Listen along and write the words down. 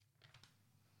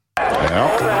Well,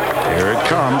 here it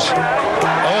comes.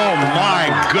 Oh,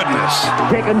 my goodness.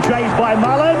 Kick and chase by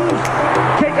Mullins.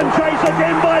 Kick and chase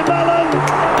again by Mullins.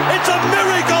 It's a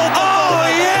miracle. Oh,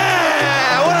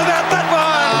 yeah. What about that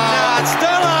one?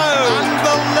 Stello.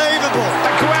 Unbelievable.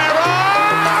 Aguero!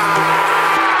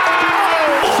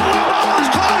 Oh,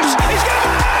 it's close. He's given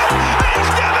it.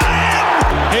 He's given it.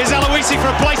 Here's Aloisi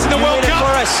for a place in the World Cup.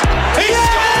 He's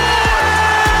scored.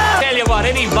 Tell you what,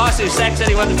 any boss who sacks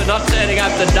anyone for not turning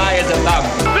up today is a bum.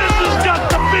 This has got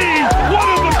to be one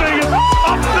of the biggest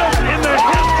upsets in the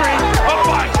history of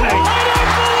boxing. I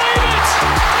don't believe it.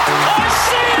 I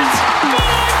see it, but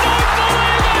I don't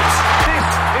believe it.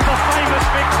 This is a famous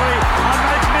victory, a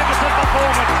magnificent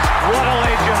performance. What a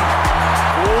legend.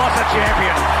 What a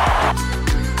champion.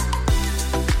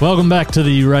 Welcome back to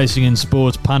the Racing and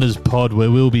Sports Punters Pod,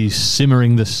 where we'll be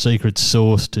simmering the secret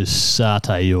sauce to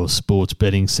satay your sports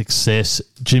betting success.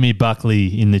 Jimmy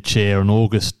Buckley in the chair on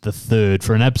August the 3rd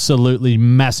for an absolutely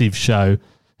massive show,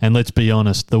 and let's be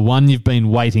honest, the one you've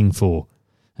been waiting for,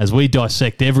 as we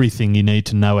dissect everything you need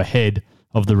to know ahead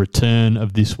of the return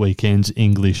of this weekend's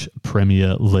English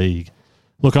Premier League.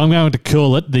 Look, I'm going to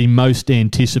call it the most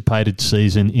anticipated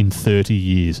season in 30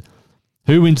 years.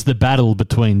 Who wins the battle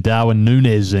between Darwin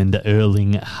Núñez and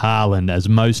Erling Haaland as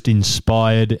most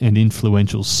inspired and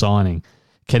influential signing?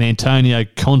 Can Antonio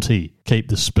Conte keep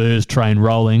the Spurs train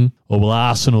rolling, or will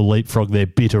Arsenal leapfrog their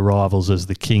bitter rivals as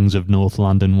the kings of North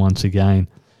London once again?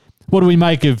 What do we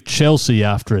make of Chelsea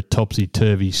after a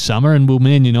topsy-turvy summer, and will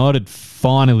Man United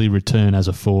finally return as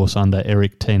a force under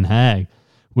Erik ten Hag?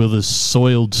 Will the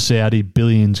soiled Saudi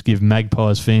billions give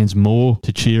Magpies fans more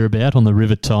to cheer about on the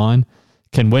River Tyne?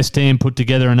 Can West Ham put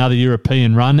together another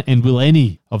European run, and will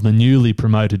any of the newly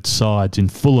promoted sides in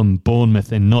Fulham,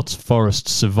 Bournemouth and Notts Forest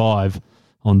survive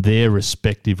on their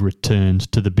respective returns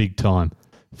to the big time?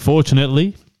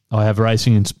 Fortunately, I have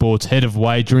Racing and Sports head of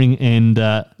wagering and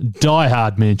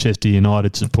die-hard Manchester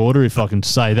United supporter, if I can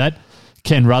say that,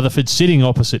 Ken Rutherford, sitting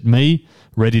opposite me,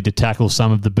 ready to tackle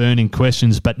some of the burning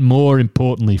questions, but more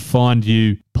importantly, find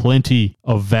you plenty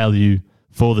of value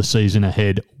for the season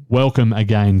ahead. Welcome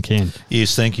again, Ken.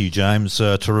 Yes, thank you, James.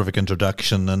 Terrific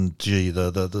introduction, and gee, the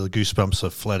goosebumps are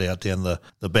flat out down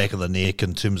the back of the neck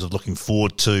in terms of looking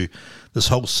forward to this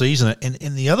whole season.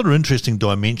 And the other interesting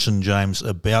dimension, James,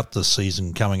 about the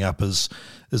season coming up is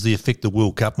the effect the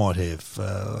World Cup might have.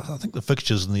 I think the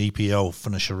fixtures in the EPL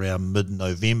finish around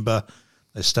mid-November.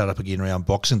 They start up again around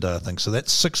Boxing Day, I think. So that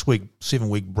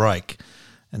 7-week break,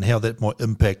 and how that might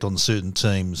impact on certain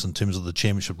teams in terms of the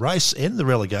championship race and the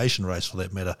relegation race, for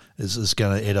that matter, is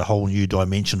going to add a whole new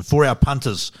dimension for our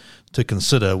punters to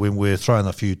consider when we're throwing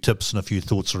a few tips and a few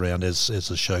thoughts around as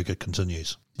the show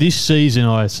continues. This season,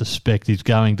 I suspect, is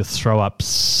going to throw up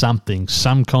some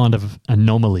kind of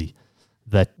anomaly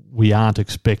that we aren't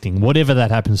expecting, whatever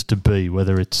that happens to be,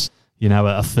 whether it's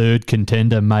a third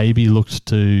contender maybe looks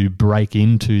to break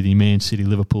into the Man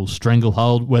City-Liverpool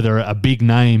stranglehold, whether a big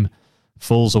name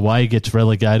falls away, gets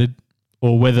relegated,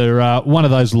 or whether one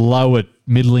of those lower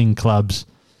middling clubs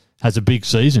has a big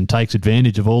season, takes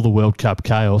advantage of all the World Cup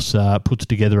chaos, puts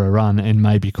together a run and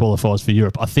maybe qualifies for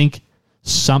Europe. I think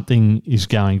something is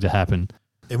going to happen.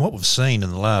 And what we've seen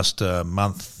in the last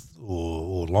month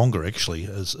or longer, actually,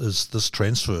 is this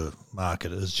transfer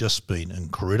market has just been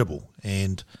incredible.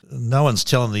 And no one's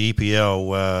telling the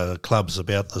EPL clubs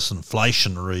about this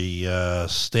inflationary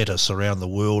status around the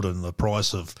world, and the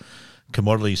price of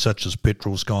commodities such as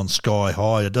petrol's gone sky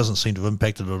high. It doesn't seem to have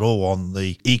impacted at all on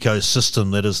the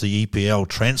ecosystem that is the EPL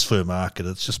transfer market.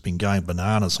 It's just been going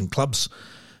bananas. And clubs,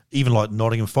 even like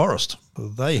Nottingham Forest,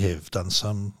 they have done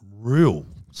some real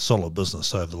solid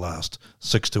business over the last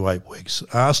 6 to 8 weeks.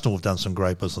 Arsenal have done some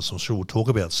great business. I'm sure we'll talk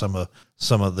about some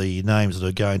of the names that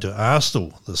are going to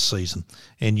Arsenal this season.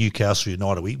 And Newcastle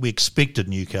United. We expected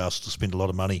Newcastle to spend a lot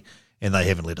of money, and they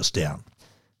haven't let us down.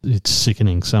 It's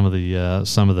sickening, some of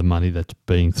the money that's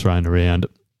being thrown around.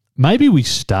 Maybe we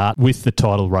start with the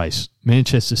title race,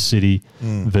 Manchester City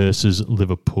versus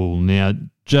Liverpool. Now,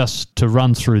 just to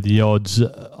run through the odds,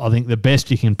 I think the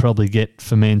best you can probably get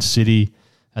for Man City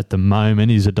at the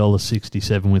moment is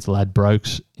 $1.67 with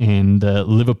Ladbrokes, and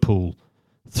Liverpool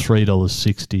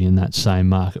 $3.60 in that same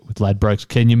market with Ladbrokes.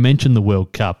 Can you mention the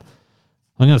World Cup?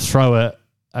 I'm going to throw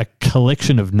a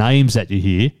collection of names at you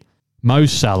here. Mo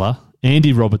Salah,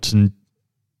 Andy Robertson,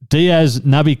 Diaz,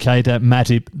 Naby Keita,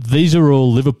 Matip. These are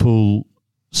all Liverpool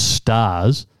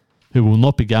stars who will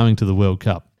not be going to the World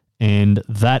Cup. And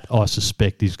that, I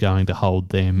suspect, is going to hold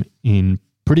them in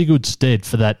pretty good stead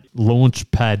for that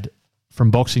launch pad from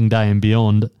Boxing Day and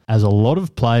beyond, as a lot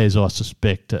of players, I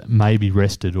suspect, may be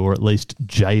rested or at least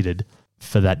jaded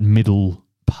for that middle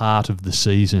part of the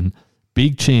season.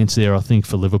 big chance there, I think,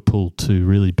 for Liverpool to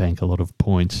really bank a lot of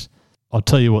points. I'll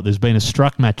tell you what, there's been a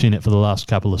struck match in it for the last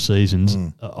couple of seasons.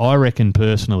 I reckon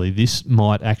personally this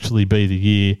might actually be the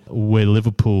year where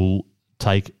Liverpool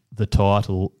take the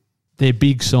title. Their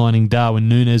big signing, Darwin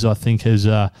Núñez, I think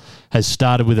has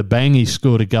started with a bang. He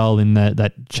scored a goal in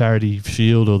that Charity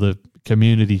Shield or the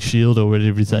Community Shield or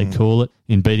whatever they call it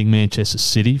in beating Manchester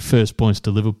City. First points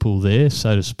to Liverpool there,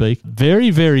 so to speak. Very,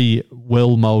 very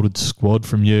well-moulded squad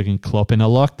from Jurgen Klopp, and I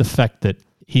like the fact that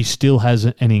he still has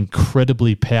an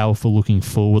incredibly powerful-looking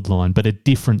forward line, but a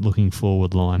different-looking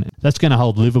forward line. That's going to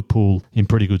hold Liverpool in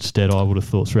pretty good stead, I would have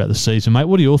thought, throughout the season. Mate,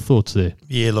 what are your thoughts there?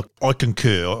 Yeah, look, I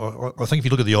concur. I think if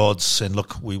you look at the odds, and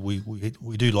look, we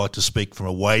do like to speak from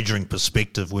a wagering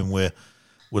perspective when we're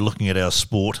looking at our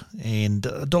sport. And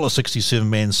 $1.67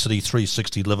 Man City,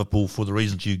 $3.60 Liverpool, for the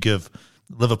reasons you give.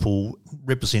 Liverpool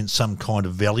represents some kind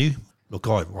of value. Look,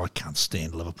 I can't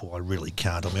stand Liverpool. I really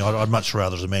can't. I mean, I'd much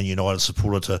rather, as a Man United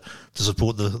supporter, to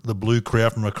support the blue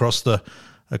crowd from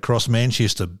across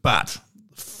Manchester. But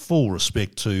full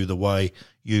respect to the way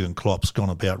Jurgen Klopp's gone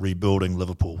about rebuilding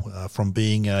Liverpool from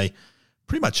being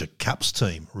pretty much a Cups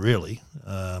team, really.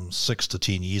 6 to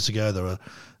 10 years ago, they were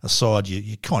a side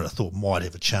you kind of thought might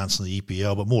have a chance in the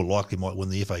EPL, but more likely might win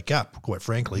the FA Cup, quite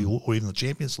frankly, or even the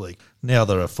Champions League. Now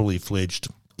they're a fully fledged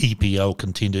EPL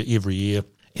contender every year.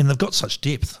 And they've got such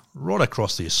depth right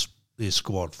across their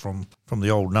squad, from the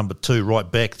old number 2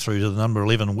 right back through to the number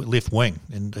 11 left wing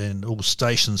and all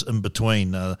stations in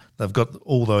between. They've got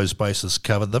all those bases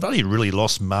covered. They've only really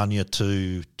lost Mania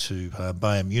to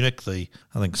Bayern Munich, I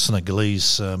think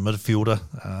Senegalese midfielder.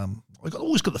 I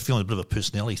always got the feeling a bit of a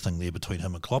personality thing there between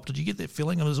him and Klopp. Did you get that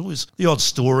feeling? It was always the odd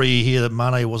story here that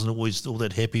Mane wasn't always all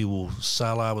that happy. Well,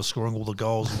 Salah was scoring all the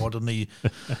goals. Why didn't he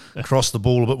cross the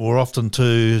ball a bit more often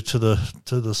to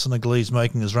the Senegalese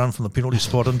making his run from the penalty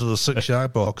spot into the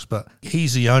 6-yard box? But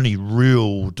he's the only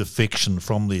real defection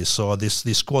from their side. Their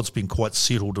squad's been quite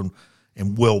settled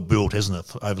and well built, hasn't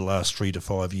it, over the last 3 to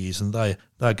 5 years? And they're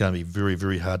going to be very,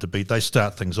 very hard to beat. They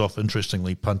start things off,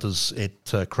 interestingly, punters,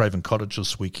 at Craven Cottage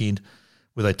this weekend,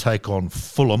 where they take on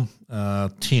Fulham.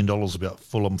 $10 about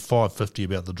Fulham, $5.50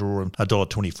 about the draw, and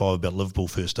 $1.25 about Liverpool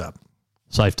first up.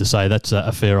 Safe to say that's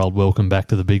a fair old welcome back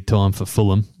to the big time for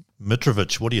Fulham.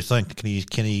 Mitrovic, what do you think?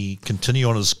 Can he continue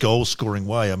on his goal-scoring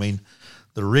way? I mean,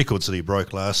 the records that he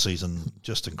broke last season,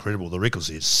 just incredible. The records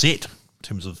he's set in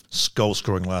terms of goal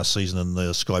scoring last season in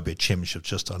the Sky Bet Championship,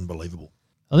 just unbelievable.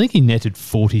 I think he netted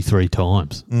 43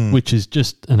 times, which is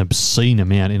just an obscene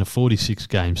amount in a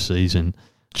 46-game season.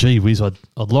 Gee whiz, I'd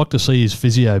like to see his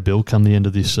physio bill come the end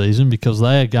of this season, because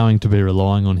they are going to be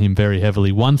relying on him very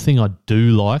heavily. One thing I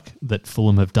do like that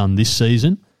Fulham have done this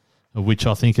season, which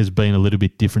I think has been a little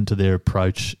bit different to their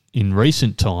approach in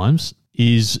recent times,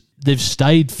 is they've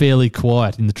stayed fairly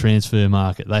quiet in the transfer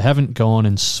market. They haven't gone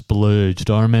and splurged.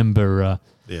 I remember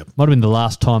might have been the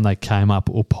last time they came up,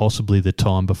 or possibly the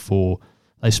time before.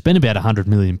 They spent about £100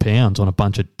 million on a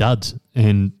bunch of duds,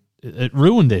 and it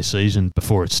ruined their season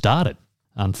before it started,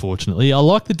 unfortunately. I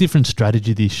like the different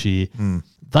strategy this year.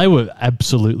 They were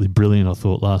absolutely brilliant, I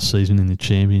thought, last season in the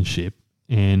Championship.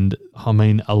 And, I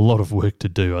mean, a lot of work to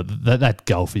do. That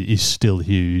gulf is still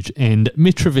huge. And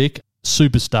Mitrovic,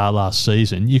 superstar last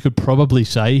season, you could probably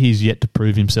say he's yet to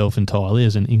prove himself entirely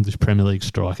as an English Premier League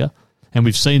striker. And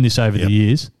we've seen this over the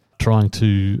years, trying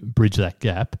to bridge that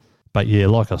gap. But, yeah,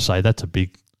 like I say, that's a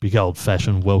big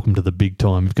old-fashioned welcome to the big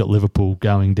time. We've got Liverpool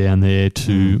going down there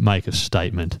to make a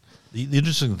statement. The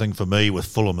interesting thing for me with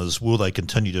Fulham is, will they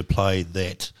continue to play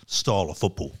that style of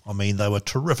football? I mean, they were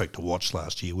terrific to watch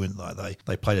last year, weren't they?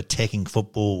 They played attacking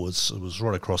football. It was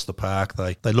right across the park.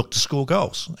 They looked to score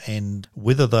goals. And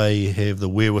whether they have the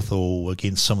wherewithal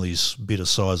against some of these better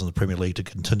sides in the Premier League to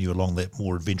continue along that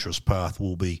more adventurous path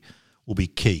will be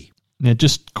key. Now,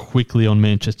 just quickly on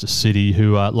Manchester City,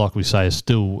 who, like we say, are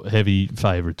still heavy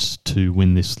favourites to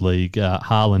win this league.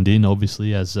 Haaland in,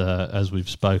 obviously, as we've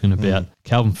spoken about.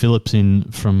 Calvin Phillips in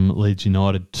from Leeds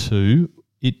United too.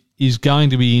 It is going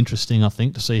to be interesting, I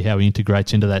think, to see how he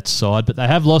integrates into that side. But they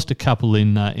have lost a couple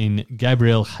in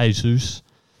Gabriel Jesus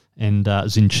and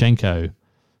Zinchenko,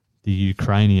 the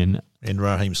Ukrainian. And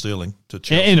Raheem Sterling to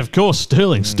Chelsea. And, of course,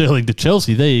 Sterling to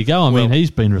Chelsea. There you go. I mean,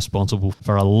 he's been responsible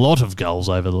for a lot of goals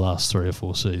over the last 3 or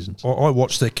 4 seasons. I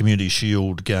watched that Community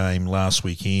Shield game last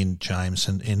weekend, James,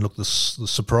 and look, the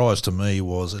surprise to me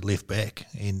was at left back.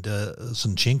 And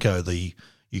Zinchenko, the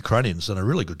Ukrainians, done a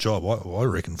really good job, I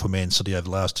reckon, for Man City over the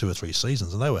last 2 or 3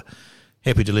 seasons. And they were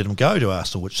happy to let him go to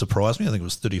Arsenal, which surprised me. I think it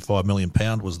was £35 million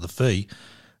was the fee.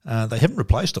 They haven't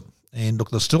replaced him. And look,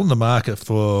 they're still in the market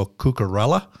for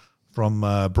Cucurella from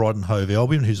Brighton Hove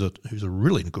Albion, who's a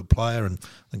really good player, and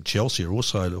I think Chelsea are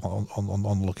also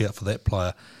on the lookout for that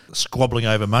player. Squabbling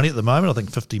over money at the moment. I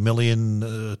think 50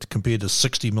 million compared to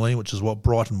 60 million, which is what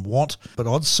Brighton want. But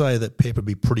I'd say that Pep would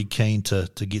be pretty keen to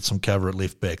get some cover at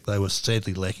left back. They were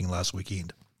sadly lacking last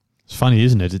weekend. It's funny,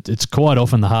 isn't it? It's quite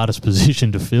often the hardest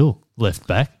position to fill, left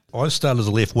back. I started as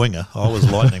a left winger. I was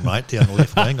lightning, mate, down the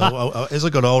left wing. As I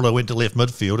got older, I went to left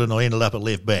midfield and I ended up at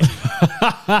left back.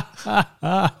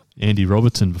 Andy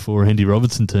Robertson before Andy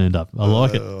Robertson turned up. I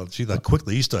like it. Gee, they're quick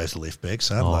these days, the left backs,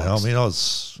 aren't they? I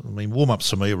mean, warm-ups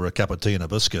for me were a cup of tea and a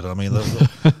biscuit. I mean,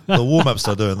 the warm-ups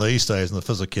they're doing these days and the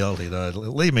physicality,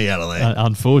 leave me out of that.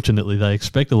 Unfortunately, they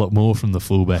expect a lot more from the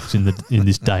fullbacks in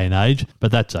this day and age,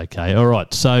 but that's okay. All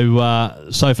right, so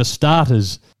for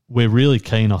starters, we're really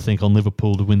keen, I think, on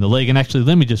Liverpool to win the league. And actually,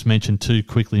 let me just mention too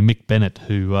quickly Mick Bennett,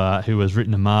 who has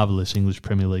written a marvellous English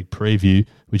Premier League preview,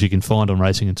 which you can find on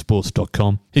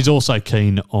racingandsports.com. He's also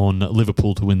keen on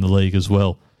Liverpool to win the league as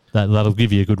well. That'll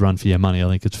give you a good run for your money, I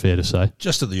think it's fair to say.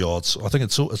 Just at the odds. I think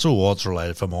it's all odds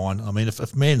related for mine. I mean,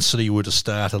 if Man City were to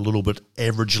start a little bit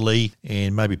averagely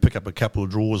and maybe pick up a couple of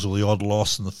draws or the odd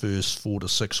loss in the first 4 to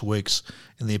 6 weeks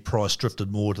and their price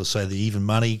drifted more to, say, the even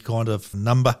money kind of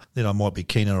number, then I might be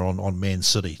keener on Man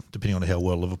City, depending on how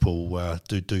well Liverpool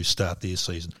do start their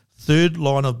season. Third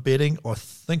line of betting, I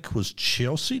think, was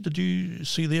Chelsea. Did you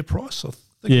see their price? I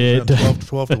think it was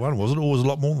 12 to 1, was it? Or was it a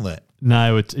lot more than that?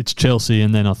 No, it's Chelsea,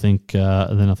 and then I think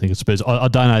it's Spurs. I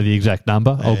don't know the exact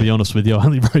number. Yeah. I'll be honest with you. I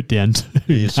only wrote down 2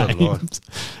 names. So did I.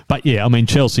 But yeah, I mean,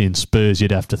 Chelsea and Spurs,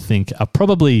 you'd have to think, are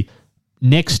probably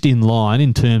next in line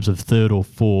in terms of third or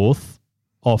fourth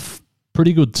off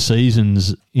pretty good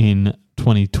seasons in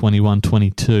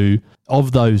 2021-22.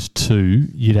 Of those two,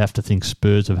 you'd have to think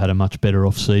Spurs have had a much better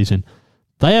off season.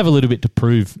 They have a little bit to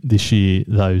prove this year,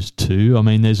 those two. I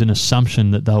mean, there's an assumption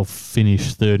that they'll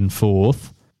finish third and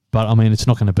fourth. But, I mean, it's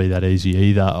not going to be that easy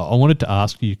either. I wanted to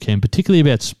ask you, Ken, particularly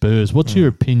about Spurs. What's your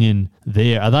opinion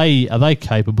there? Are they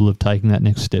capable of taking that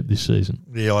next step this season?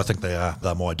 Yeah, I think they are.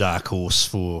 They're my dark horse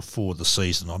for the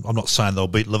season. I'm not saying they'll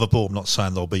beat Liverpool. I'm not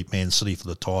saying they'll beat Man City for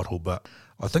the title. But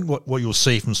I think what you'll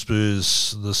see from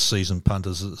Spurs this season,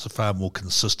 punters, is a far more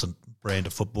consistent brand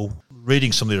of football.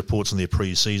 Reading some of the reports in their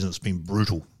pre-season, it's been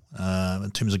brutal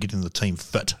in terms of getting the team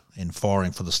fit and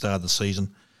firing for the start of the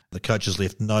season. The coaches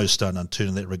left no stone unturned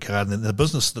in that regard. And the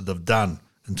business that they've done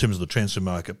in terms of the transfer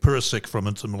market, Pulisic from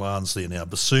Inter Milan's there now,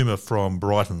 Basuma from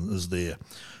Brighton is there,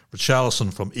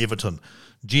 Richarlison from Everton,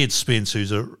 Jed Spence,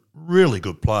 who's a really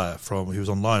good player, he was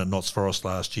on loan at Notts Forest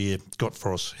last year,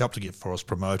 helped to get Forest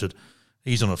promoted.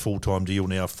 He's on a full-time deal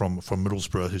now from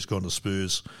Middlesbrough, who's gone to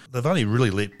Spurs. They've only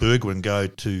really let Bergwijn go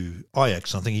to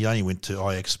Ajax. I think he only went to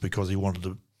Ajax because he wanted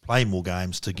to play more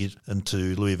games to get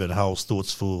into Louis van Gaal's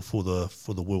thoughts for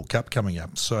the World Cup coming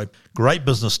up. So great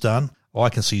business done. I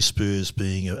can see Spurs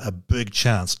being a big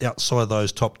chance outside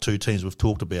those top two teams we've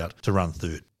talked about to run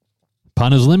third.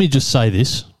 Punters, let me just say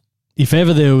this. If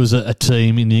ever there was a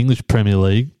team in the English Premier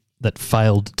League that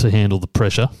failed to handle the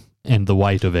pressure and the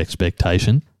weight of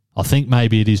expectation, I think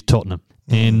maybe it is Tottenham.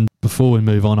 And before we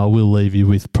move on, I will leave you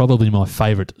with probably my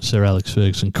favourite Sir Alex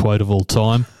Ferguson quote of all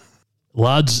time.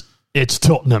 Lads, it's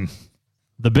Tottenham.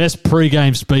 The best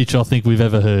pre-game speech I think we've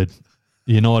ever heard.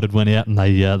 United went out and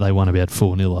they won about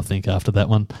 4-0, I think, after that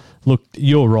one. Look,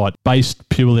 you're right. Based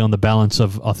purely on the balance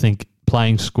of, I think,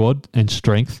 playing squad and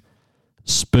strength,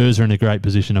 Spurs are in a great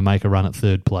position to make a run at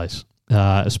third place,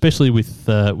 especially with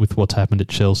what's happened at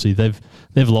Chelsea. They've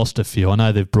lost a few. I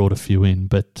know they've brought a few in,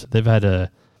 but they've had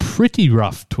a pretty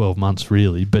rough 12 months,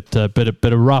 really. But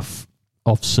a rough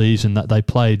off-season. That they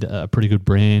played a pretty good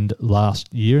brand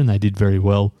last year and they did very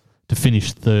well to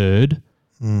finish third.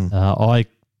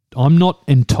 I'm not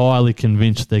entirely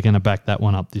convinced they're going to back that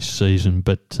one up this season,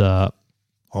 but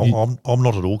I'm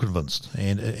not at all convinced.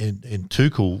 And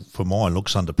Tuchel, for mine,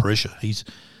 looks under pressure.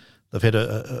 They've had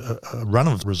a run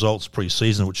of results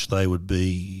pre-season which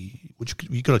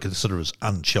you've got to consider as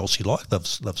un-Chelsea-like.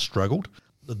 They've struggled.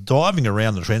 They're diving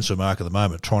around the transfer market at the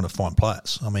moment trying to find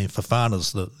players. I mean,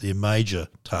 Fofana's their major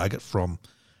target from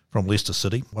Leicester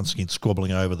City, once again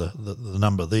squabbling over the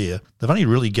number there. They've only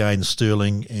really gained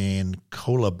Sterling and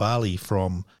Koulibaly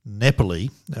from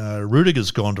Napoli. Rudiger's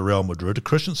gone to Real Madrid.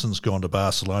 Christensen's gone to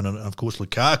Barcelona. And, of course,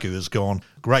 Lukaku has gone.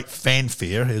 Great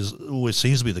fanfare, as always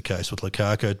seems to be the case with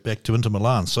Lukaku, back to Inter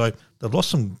Milan. So they've lost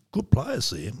some good players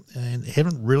there and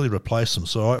haven't really replaced them.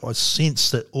 So I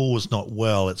sense that all is not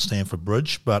well at Stamford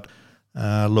Bridge, but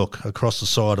look, across the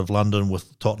side of London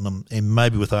with Tottenham and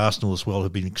maybe with Arsenal as well,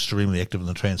 who've been extremely active in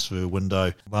the transfer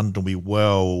window, London will be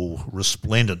well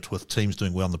resplendent with teams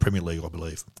doing well in the Premier League, I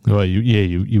believe. Well,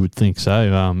 you would think so.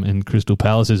 And Crystal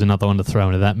Palace is another one to throw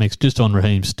into that mix. Just on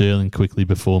Raheem Sterling quickly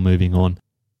before moving on.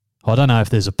 I don't know if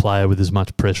there's a player with as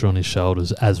much pressure on his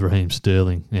shoulders as Raheem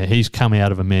Sterling. Now, he's come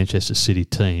out of a Manchester City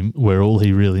team where all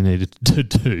he really needed to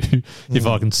do, if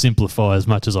I can simplify as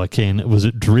much as I can, was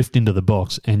drift into the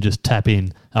box and just tap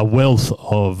in a wealth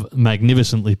of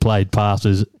magnificently played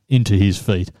passes into his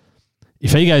feet.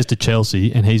 If he goes to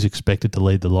Chelsea and he's expected to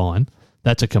lead the line,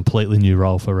 that's a completely new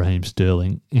role for Raheem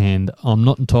Sterling, and I'm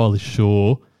not entirely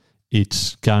sure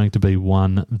it's going to be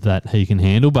one that he can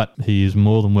handle, but he is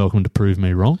more than welcome to prove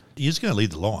me wrong. He is going to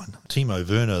lead the line. Timo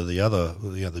Werner,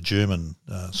 the German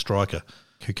striker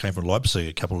who came from Leipzig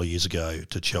a couple of years ago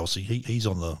to Chelsea, he's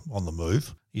on the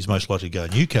move. He's most likely to go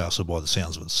to Newcastle by the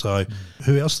sounds of it. So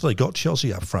who else have they got?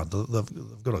 Chelsea up front.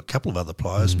 They've got a couple of other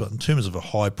players, but in terms of a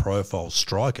high-profile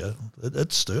striker,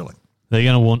 it's Sterling. They're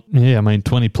going to want,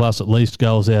 20 plus at least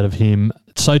goals out of him.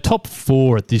 So top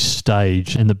four at this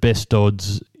stage, and the best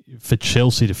odds for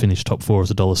Chelsea to finish top four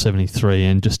is $1.73,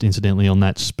 and just incidentally on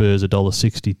that, Spurs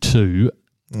 $1.62.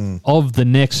 Of the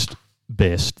next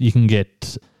best, you can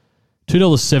get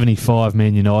 $2.75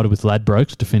 Man United with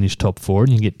Ladbrokes to finish top four,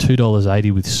 and you can get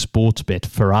 $2.80 with Sportsbet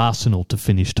for Arsenal to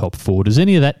finish top four. Does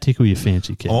any of that tickle your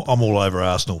fancy, Ken? I'm all over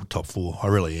Arsenal top four. I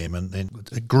really am, and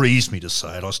it grieves me to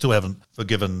say it. I still haven't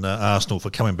forgiven Arsenal for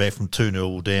coming back from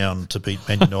 2-0 down to beat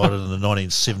Man United in the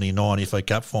 1979 FA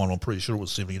Cup final. I'm pretty sure it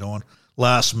was 79.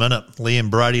 Last minute,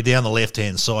 Liam Brady down the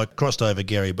left-hand side, crossed over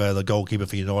Gary Bow, the goalkeeper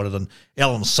for United, and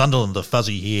Alan Sunderland, the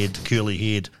fuzzy-haired,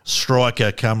 curly-haired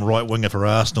striker, come right winger for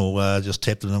Arsenal, just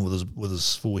tapped it in with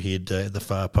his forehead at the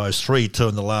far post. 3-2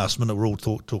 in the last minute. We're all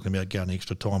talking about going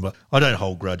extra time, but I don't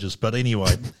hold grudges. But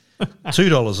anyway,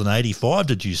 $2.85,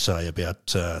 did you say, about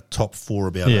top four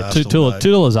about Arsenal?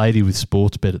 $2.80 with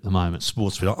Sportsbet at the moment.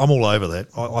 Sportsbet. I'm all over that.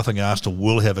 I think Arsenal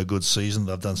will have a good season.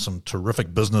 They've done some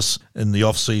terrific business in the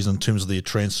off-season in terms of their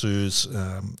transfers.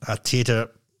 Arteta,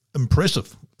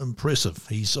 impressive.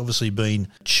 He's obviously been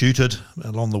tutored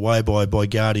along the way by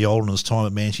Guardiola in his time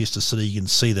at Manchester City. You can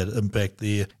see that impact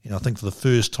there. And I think for the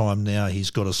first time now, he's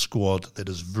got a squad that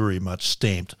is very much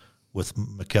stamped with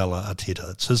Mikel Arteta.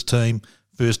 It's his team.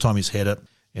 First time he's had it,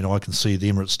 and I can see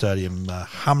the Emirates Stadium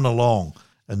humming along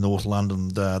in North London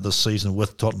this season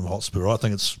with Tottenham Hotspur. I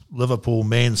think it's Liverpool,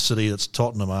 Man City, it's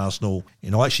Tottenham, Arsenal,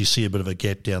 and I actually see a bit of a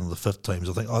gap down in the fifth teams.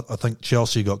 I think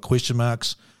Chelsea got question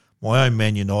marks. My own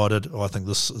Man United, I think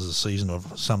this is a season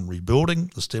of some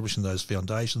rebuilding, establishing those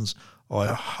foundations. I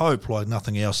hope, like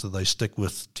nothing else, that they stick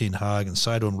with Ten Hag and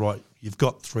say to him, right, you've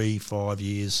got 3-5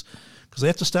 years, because they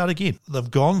have to start again. They've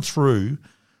gone through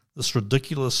this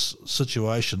ridiculous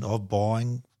situation of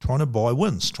trying to buy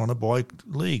wins, trying to buy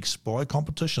leagues, buy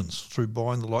competitions through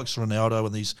buying the likes of Ronaldo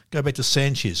and these. Go back to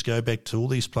Sanchez, go back to all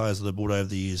these players that they bought over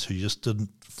the years who just didn't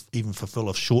even fulfill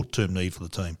a short-term need for the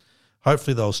team.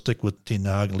 Hopefully they'll stick with Ten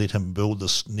Hag and let him build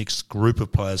this next group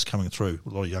of players coming through, a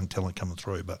lot of young talent coming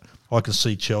through. But I can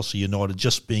see Chelsea United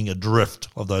just being adrift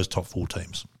of those top four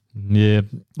teams. Yeah,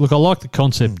 look, I like the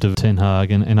concept of Ten Hag,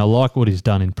 and I like what he's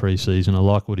done in pre-season. I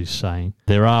like what he's saying.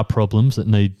 There are problems that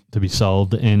need to be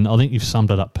solved, and I think you've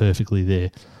summed it up perfectly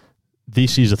there.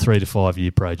 This is a 3 to 5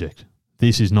 year project.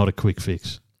 This is not a quick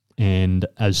fix. And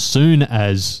as soon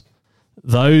as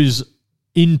those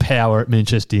in power at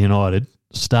Manchester United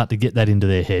start to get that into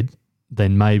their head,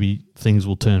 then maybe things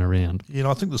will turn around.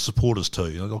 I think the supporters too.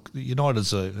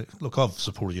 I've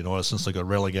supported United since they got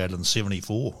relegated in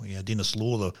 '74. Dennis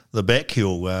Law, the back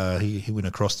heel, he went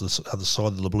across the other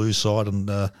side, the blue side,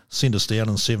 and sent us down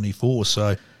in '74.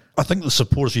 So I think the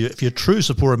supporters, if you're a true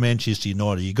supporter of Manchester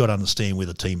United, you've got to understand where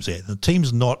the team's at. The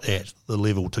team's not at the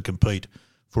level to compete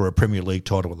for a Premier League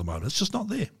title at the moment. It's just not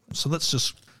there. So let's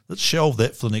shelve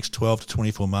that for the next 12 to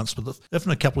 24 months. But if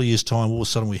in a couple of years' time, all of a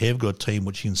sudden we have got a team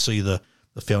which you can see the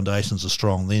foundations are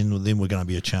strong, then we're going to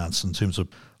be a chance in terms of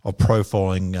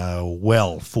profiling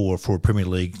well for Premier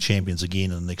League champions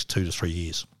again in the next 2 to 3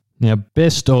 years. Now,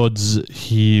 best odds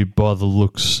here by the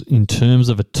looks in terms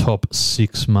of a top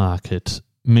six market.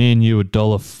 Man U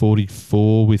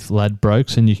 $1.44 with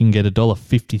Ladbrokes, and you can get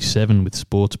 $1.57 with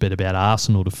Sportsbet about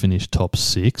Arsenal to finish top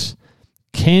six.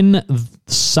 Can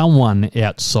someone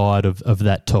outside of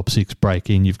that top six break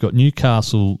in? You've got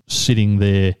Newcastle sitting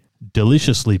there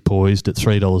deliciously poised at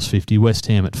 $3.50, West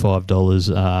Ham at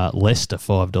 $5, Leicester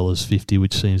 $5.50,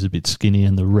 which seems a bit skinny,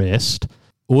 and the rest.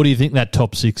 Or do you think that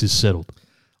top six is settled?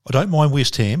 I don't mind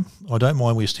West Ham. I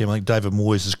think David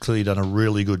Moyes has clearly done a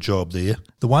really good job there.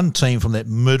 The one team from that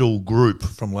middle group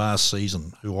from last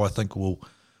season who I think will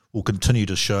continue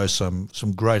to show some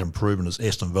great improvement is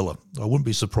Aston Villa. I wouldn't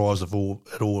be surprised if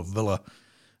Villa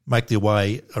make their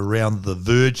way around the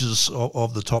verges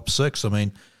of the top six. I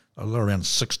mean, they're around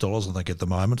 $6, I think, at the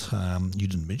moment. You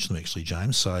didn't mention them, actually,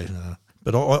 James. So,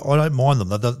 but I don't mind them.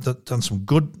 They've done some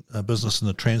good business in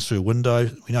the transfer window.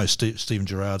 We know Steven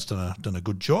Gerrard's done a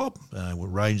good job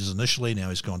with Rangers initially. Now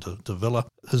he's gone to Villa.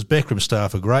 His backroom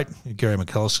staff are great. Gary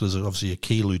McAllister is obviously a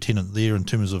key lieutenant there in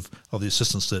terms of the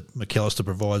assistance that McAllister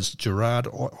provides Gerrard.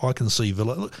 I can see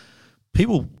Villa. Look,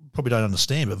 people probably don't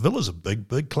understand, but Villa's a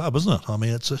big club, isn't it? I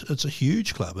mean, it's a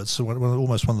huge club. It's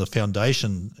almost one of the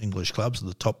foundation English clubs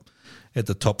at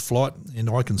the top flight, and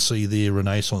I can see their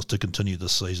renaissance to continue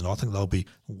this season. I think they'll be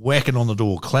whacking on the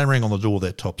door, clamouring on the door of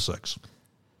that top six.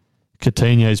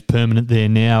 Coutinho's permanent there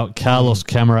now. Carlos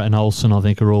Camara and Olsen, I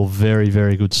think, are all very,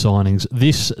 very good signings.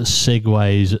 This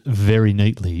segues very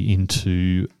neatly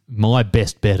into my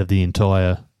best bet of the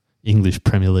entire English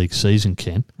Premier League season,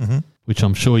 Ken, which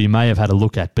I'm sure you may have had a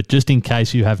look at, but just in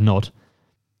case you have not,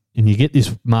 and you get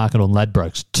this market on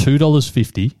Ladbrokes,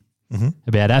 $2.50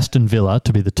 about Aston Villa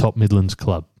to be the top Midlands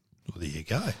club. Well, there you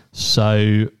go.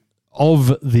 So,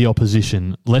 of the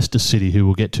opposition, Leicester City, who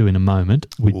we'll get to in a moment,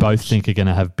 we both think are going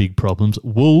to have big problems.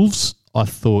 Wolves, I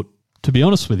thought, to be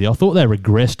honest with you, I thought they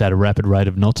regressed at a rapid rate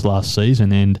of knots last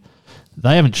season, and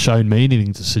they haven't shown me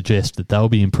anything to suggest that they'll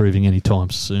be improving anytime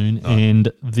soon. Oh.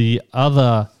 And the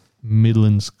other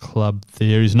Midlands club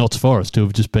there is Notts Forest, who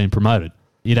have just been promoted.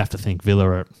 You'd have to think Villa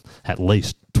are at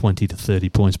least 20 to 30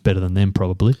 points better than them,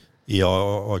 probably. Yeah,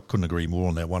 I couldn't agree more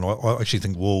on that one. I actually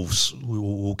think Wolves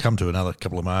will come to another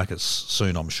couple of markets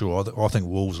soon, I'm sure. I think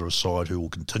Wolves are a side who will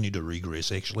continue to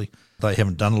regress, actually. They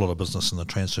haven't done a lot of business in the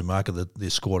transfer market. Their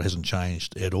squad hasn't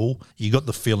changed at all. You got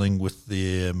the feeling with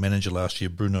their manager last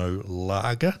year, Bruno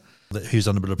Lage, that he's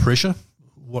under a bit of pressure.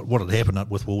 What had happened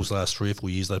with Wolves last 3 or 4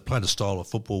 years, they played a style of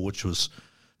football which was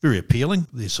very appealing.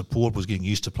 Their support was getting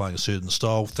used to playing a certain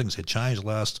style. Things had changed the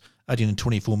last 18 and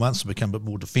 24 months to become a bit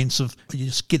more defensive. You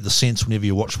just get the sense whenever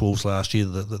you watch Wolves last year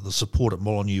that the support at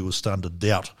Molineux was starting to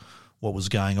doubt what was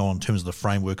going on in terms of the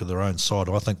framework of their own side.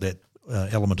 I think that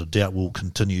element of doubt will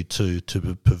continue to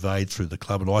pervade through the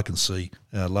club, and I can see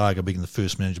Lager being the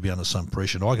first manager to be under some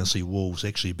pressure, and I can see Wolves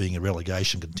actually being a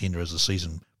relegation contender as the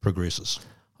season progresses.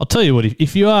 I'll tell you what,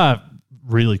 if you are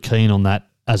really keen on that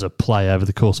as a play over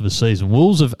the course of a season,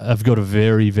 Wolves have got a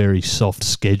very, very soft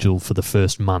schedule for the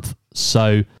first month.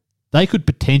 So they could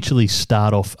potentially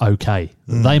start off okay.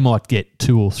 They might get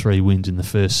 2 or 3 wins in the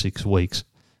first 6 weeks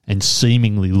and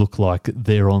seemingly look like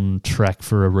they're on track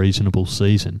for a reasonable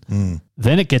season.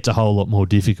 Then it gets a whole lot more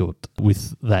difficult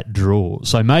with that draw.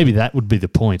 So maybe that would be the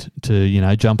point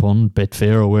to, jump on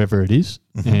Betfair or wherever it is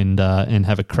and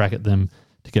have a crack at them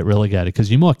to get relegated, because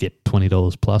you might get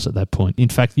 $20 plus at that point. In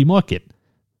fact, you might get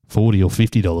 $40 or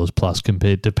 $50 plus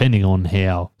depending on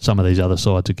how some of these other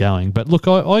sides are going. But look,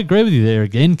 I agree with you there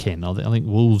again, Ken. I think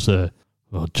Wolves are,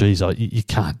 you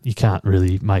can't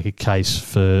really make a case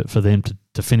for them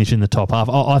to finish in the top half.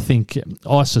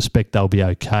 I suspect they'll be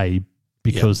okay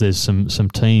because there's some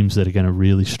teams that are going to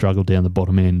really struggle down the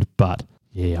bottom end. But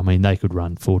yeah, I mean, they could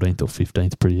run 14th or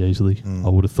 15th pretty easily, I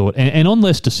would have thought. And on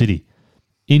Leicester City,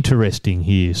 interesting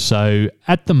here. So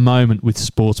at the moment with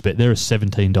Sportsbet, they're a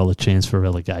 $17 chance for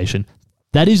relegation.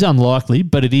 That is unlikely,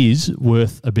 but it is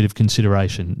worth a bit of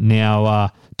consideration.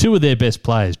 Now, 2 of their best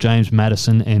players, James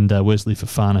Maddison and Wesley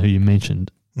Fofana, who you mentioned,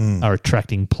 are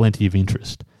attracting plenty of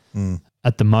interest.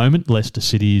 At the moment, Leicester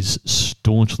City is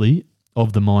staunchly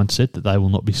of the mindset that they will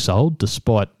not be sold,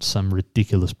 despite some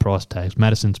ridiculous price tags.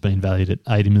 Maddison's been valued at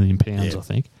 £80 million, I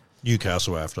think.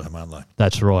 Newcastle after him, aren't they?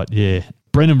 That's right, yeah.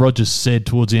 Brendan Rodgers said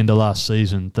towards the end of last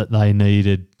season that they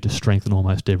needed to strengthen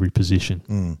almost every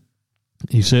position.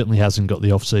 He certainly hasn't got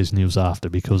the off-season he was after,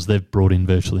 because they've brought in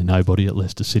virtually nobody at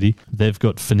Leicester City. They've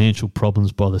got financial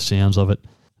problems by the sounds of it.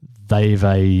 They've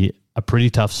a pretty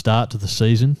tough start to the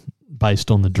season based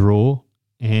on the draw,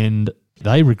 and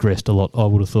they regressed a lot, I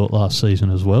would have thought, last season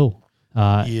as well.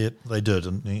 Yeah, they did.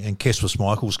 And Casper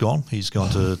Schmeichel's gone. He's gone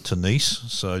to Nice.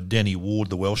 So Danny Ward,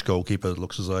 the Welsh goalkeeper,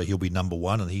 looks as though he'll be number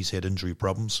 1, and he's had injury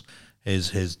problems, as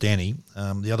has Danny.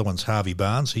 The other one's Harvey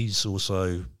Barnes. He's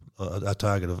also a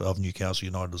target of Newcastle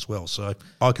United as well. So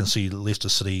I can see Leicester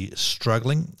City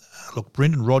struggling. Look,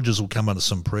 Brendan Rodgers will come under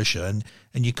some pressure, and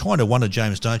you kind of wonder,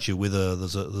 James, don't you, whether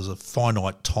there's a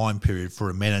finite time period for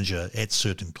a manager at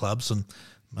certain clubs, and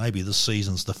maybe this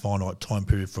season's the finite time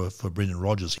period for Brendan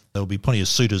Rodgers. There'll be plenty of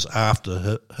suitors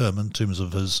after him in terms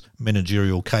of his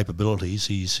managerial capabilities.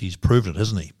 He's proven it,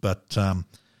 hasn't he? But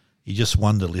you just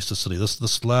wonder Leicester City.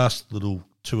 This last little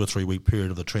 2 or 3 week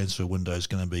period of the transfer window is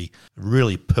going to be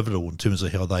really pivotal in terms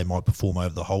of how they might perform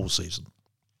over the whole season.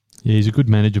 Yeah, he's a good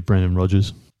manager, Brendan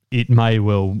Rodgers. It may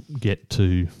well get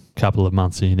to a couple of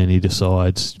months in and he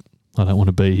decides, I don't want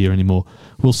to be here anymore.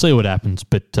 We'll see what happens.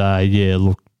 But,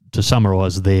 look, to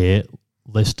summarise there,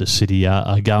 Leicester City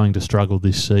are going to struggle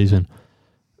this season.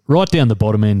 Right down the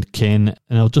bottom end, Ken,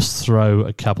 and I'll just throw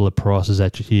a couple of prices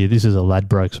at you here. This is a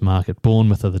Ladbrokes market.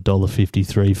 Bournemouth are the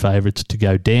 $1.53 favourites to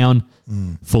go down.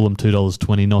 Fulham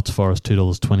 $2.20, Notts Forest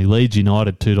 $2.20, Leeds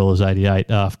United $2.88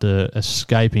 after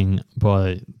escaping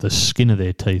by the skin of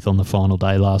their teeth on the final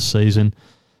day last season.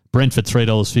 Brentford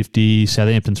 $3.50,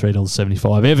 Southampton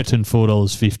 $3.75, Everton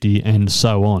 $4.50, and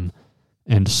so on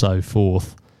and so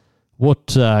forth. What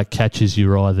catches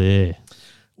your eye there?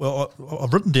 Well,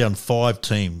 I've written down 5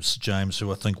 teams, James,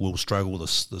 who I think will struggle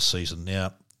this season.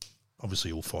 Now,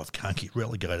 obviously all 5 can't get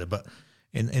relegated, but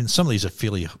and some of these are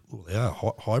fairly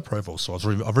high-profile sides.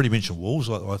 I've already mentioned Wolves.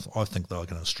 I think they're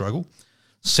going to struggle.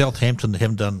 Southampton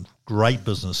haven't done great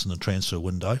business in the transfer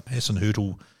window. Hassan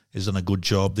Hurtel has done a good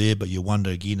job there, but you wonder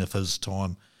again if his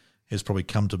time has probably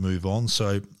come to move on.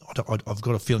 So I've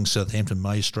got a feeling Southampton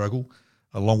may struggle,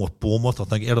 along with Bournemouth. I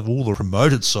think out of all the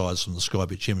promoted sides from the Sky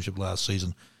Bet Championship last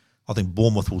season, I think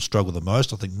Bournemouth will struggle the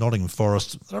most. I think Nottingham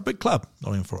Forest, they're a big club.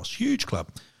 Nottingham Forest, huge club.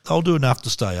 They'll do enough to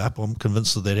stay up. I'm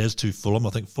convinced that has to Fulham.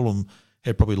 I think Fulham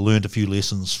had probably learned a few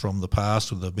lessons from the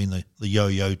past, where they've been the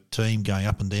yo-yo team going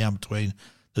up and down between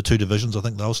the 2 divisions. I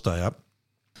think they'll stay up.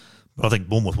 But I think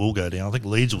Bournemouth will go down. I think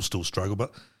Leeds will still struggle.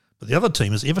 But the other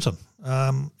team is Everton.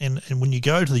 And when you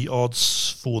go to the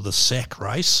odds for the sack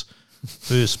race,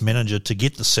 first manager to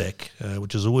get the sack,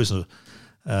 which is always a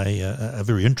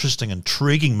very interesting,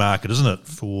 intriguing market, isn't it,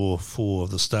 for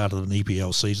the start of an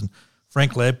EPL season.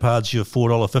 Frank Lampard's your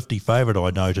 $4.50 favourite,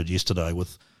 I noted yesterday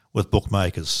with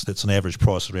bookmakers. That's an average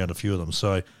price around a few of them.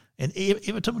 So, and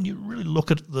Everton, when you really look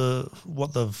at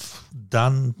what they've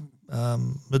done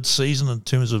mid-season in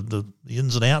terms of the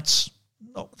ins and outs,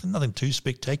 nothing too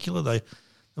spectacular. They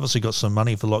obviously got some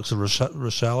money for the likes of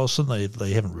Richarlison.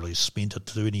 They haven't really spent it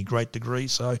to any great degree.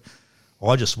 So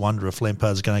I just wonder if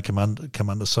Lampard's going to come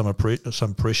under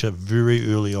some pressure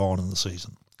very early on in the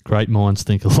season. Great minds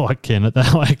think alike, Ken.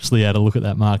 I actually had a look at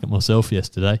that market myself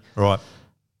yesterday. Right.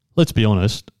 Let's be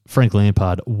honest, Frank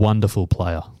Lampard, wonderful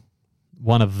player.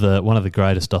 One of the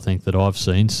greatest, I think, that I've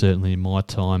seen, certainly in my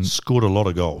time. Scored a lot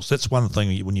of goals. That's one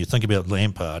thing, when you think about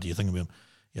Lampard, you think about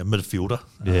midfielder.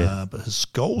 Yeah. But his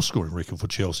goal-scoring record for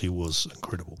Chelsea was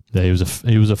incredible. Yeah,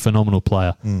 he was a phenomenal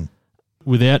player.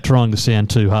 Without trying to sound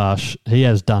too harsh, he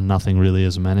has done nothing really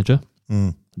as a manager,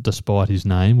 despite his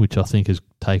name, which I think has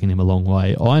taken him a long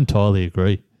way. I entirely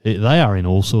agree. They are in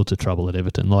all sorts of trouble at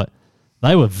Everton. Like,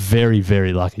 they were very,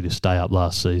 very lucky to stay up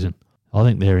last season. I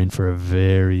think they're in for a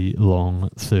very long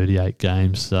 38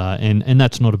 games, and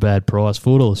that's not a bad price.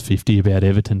 $4.50 about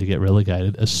Everton to get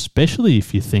relegated, especially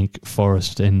if you think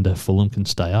Forest and Fulham can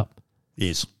stay up.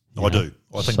 Yes, I do.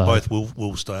 I think both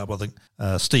will stay up. I think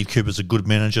Steve Cooper's a good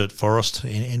manager at Forest,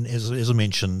 and as I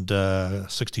mentioned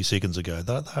 60 seconds ago,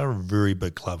 they're a very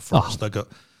big club, Forest. They've got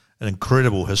an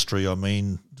incredible history. I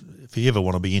mean, if you ever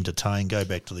want to be entertained, go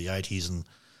back to the 80s and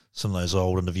some of those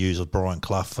old interviews with Brian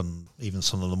Clough, and even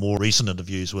some of the more recent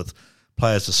interviews with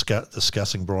players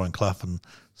discussing Brian Clough and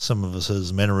some of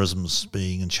his mannerisms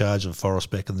being in charge of Forest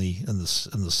back in the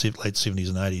late 70s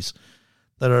and 80s.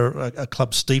 That are a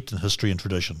club steeped in history and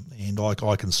tradition, and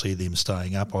I can see them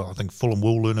staying up. I think Fulham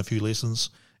will learn a few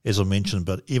lessons, as I mentioned,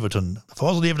 but Everton, if I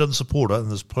was an Everton supporter, and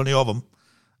there's plenty of them,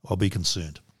 I'll be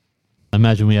concerned.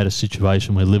 Imagine we had a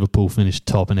situation where Liverpool finished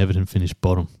top and Everton finished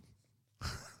bottom.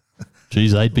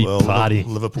 Geez, they'd be partying.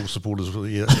 Liverpool supporters,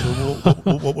 yeah.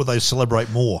 What would they celebrate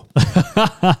more?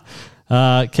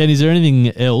 Ken, is there anything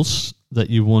else that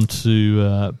you want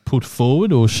to put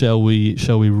forward, or shall we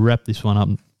wrap this one up?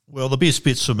 Well, the best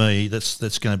bets for me, that's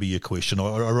going to be your question.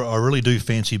 I really do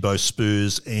fancy both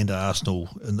Spurs and Arsenal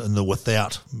in the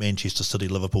without Manchester City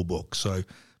Liverpool book. So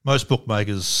most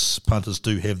bookmakers, punters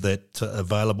do have that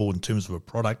available in terms of a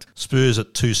product. Spurs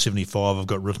at $2.75 I've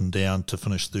got written down to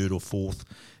finish third or fourth,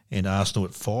 and Arsenal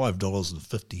at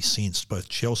 $5.50. Both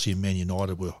Chelsea and Man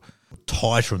United were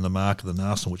tighter in the market than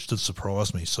Arsenal, which did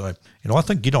surprise me. So, and I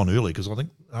think get on early, because I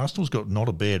think Arsenal's got not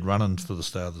a bad run-in for the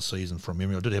start of the season from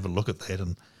memory. I did have a look at that,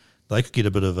 and they could get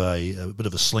a bit of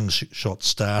a slingshot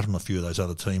start on a few of those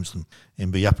other teams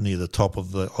and be up near the top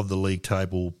of the league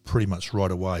table pretty much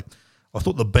right away. I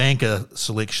thought the banker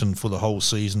selection for the whole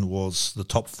season was the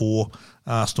top four.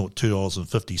 Arsenal at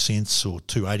 $2.50 or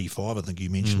 $2.85. I think you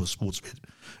mentioned with Sportsbet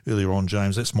earlier on,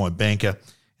 James. That's my banker.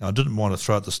 I didn't want to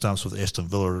throw at the stumps with Aston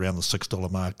Villa around the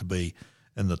 $6 mark to be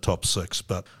in the top 6.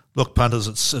 But look, punters,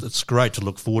 it's great to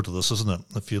look forward to this, isn't it?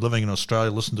 If you're living in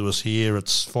Australia, listen to us here.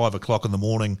 It's 5 o'clock in the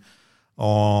morning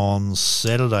on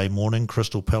Saturday morning.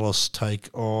 Crystal Palace take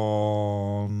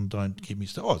on, don't keep me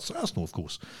still. Oh, it's Arsenal, of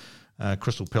course.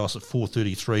 Crystal Palace at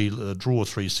 4:33, draw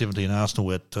 3:70, and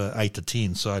Arsenal at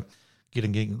 8-10. So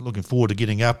looking forward to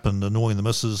getting up and annoying the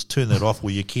missus. Turn that off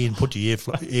where you can. Put your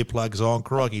earplugs on.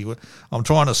 Crikey, I'm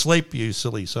trying to sleep, you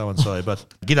silly so-and-so. But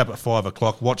get up at 5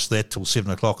 o'clock, watch that till 7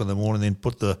 o'clock in the morning, then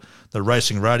put the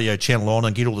racing radio channel on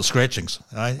and get all the scratchings.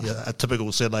 A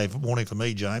typical Saturday morning for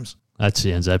me, James. That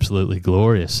sounds absolutely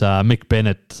glorious. Mick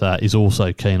Bennett is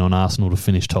also keen on Arsenal to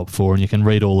finish top 4, and you can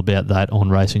read all about that on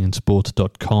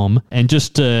racingandsports.com. And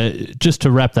just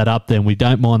to wrap that up then, we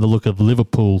don't mind the look of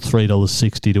Liverpool,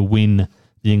 $3.60 to win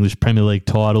the English Premier League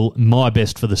title. My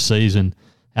best for the season,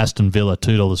 Aston Villa,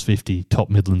 $2.50, top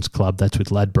Midlands club. That's with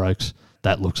Ladbrokes.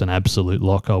 That looks an absolute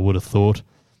lock, I would have thought.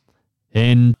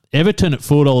 And Everton at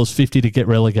 $4.50 to get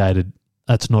relegated.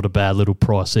 That's not a bad little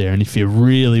price there. And if you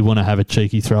really want to have a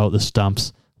cheeky throw at the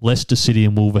stumps, Leicester City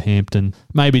and Wolverhampton,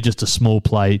 maybe just a small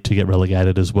play to get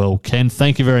relegated as well. Ken,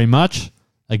 thank you very much.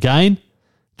 Again,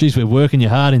 geez, we're working you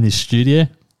hard in this studio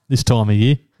this time of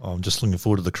year. I'm just looking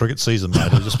forward to the cricket season, mate.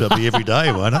 It'll just about be every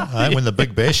day, won't it? When the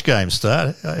big bash games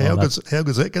start. How good's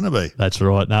that going to be? That's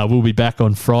right. Now, we'll be back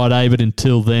on Friday, but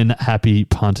until then, happy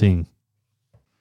punting.